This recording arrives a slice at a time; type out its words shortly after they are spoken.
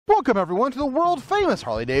Welcome everyone to the world famous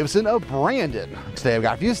Harley Davidson of Brandon. Today I've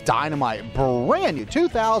got for you this dynamite brand new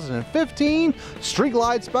 2015 Street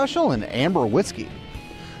Glide Special in Amber Whiskey.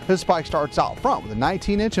 This bike starts out front with a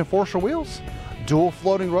 19-inch enforcer wheels, dual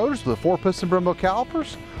floating rotors with 4-piston Brembo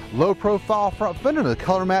calipers, low profile front fender and a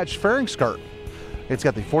color matched fairing skirt. It's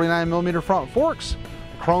got the 49mm front forks,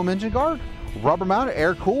 chrome engine guard, rubber mounted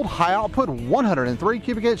air cooled high output 103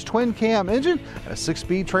 cubic inch twin cam engine and a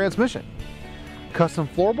 6-speed transmission. Custom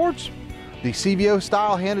floorboards, the CVO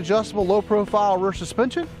style hand adjustable low profile rear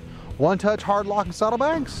suspension, one-touch hard locking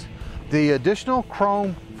saddlebags, the additional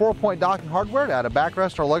chrome 4-point docking hardware to add a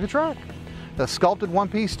backrest or luggage rack, the sculpted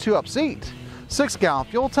one-piece 2-up seat, 6-gallon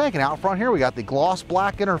fuel tank, and out front here we got the gloss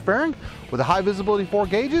black inner fairing with the high visibility 4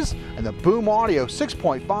 gauges and the Boom Audio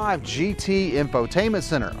 6.5 GT infotainment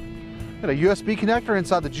center. Got a USB connector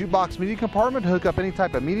inside the jukebox media compartment to hook up any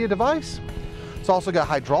type of media device. It's also got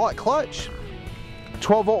hydraulic clutch,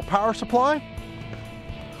 12-volt power supply,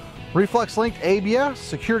 reflex-linked ABS,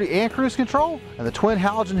 security and cruise control, and the twin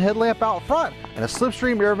halogen headlamp out front, and a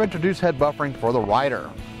slipstream air vent reduced head buffering for the rider.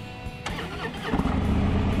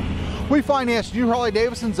 We financed new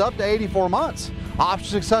Harley-Davidsons up to 84 months.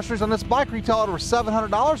 Options and accessories on this bike retail at over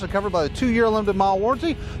 $700 are covered by the 2-year limited mile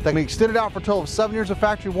warranty that can be extended out for a total of 7 years of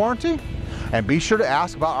factory warranty. And be sure to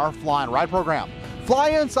ask about our Fly and Ride program. Fly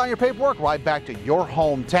in, sign your paperwork, ride back to your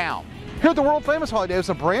hometown. Here at the world famous Harley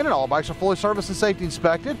Davidson Brandon, all bikes are fully serviced and safety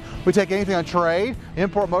inspected. We take anything on trade,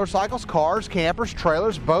 import motorcycles, cars, campers,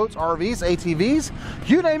 trailers, boats, RVs, ATVs.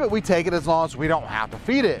 You name it, we take it as long as we don't have to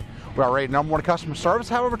feed it. We are rated #1 customer service,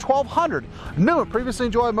 have over 1,200 new and previously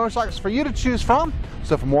enjoyed motorcycles for you to choose from.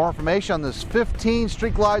 So for more information on this 15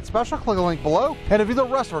 Street Glide Special, click the link below. And to view the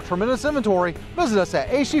rest of our tremendous inventory, visit us at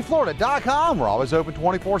hdflorida.com. We're always open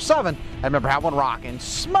 24/7. And remember, have one rockin',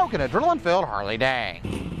 smoking, adrenaline-filled Harley day.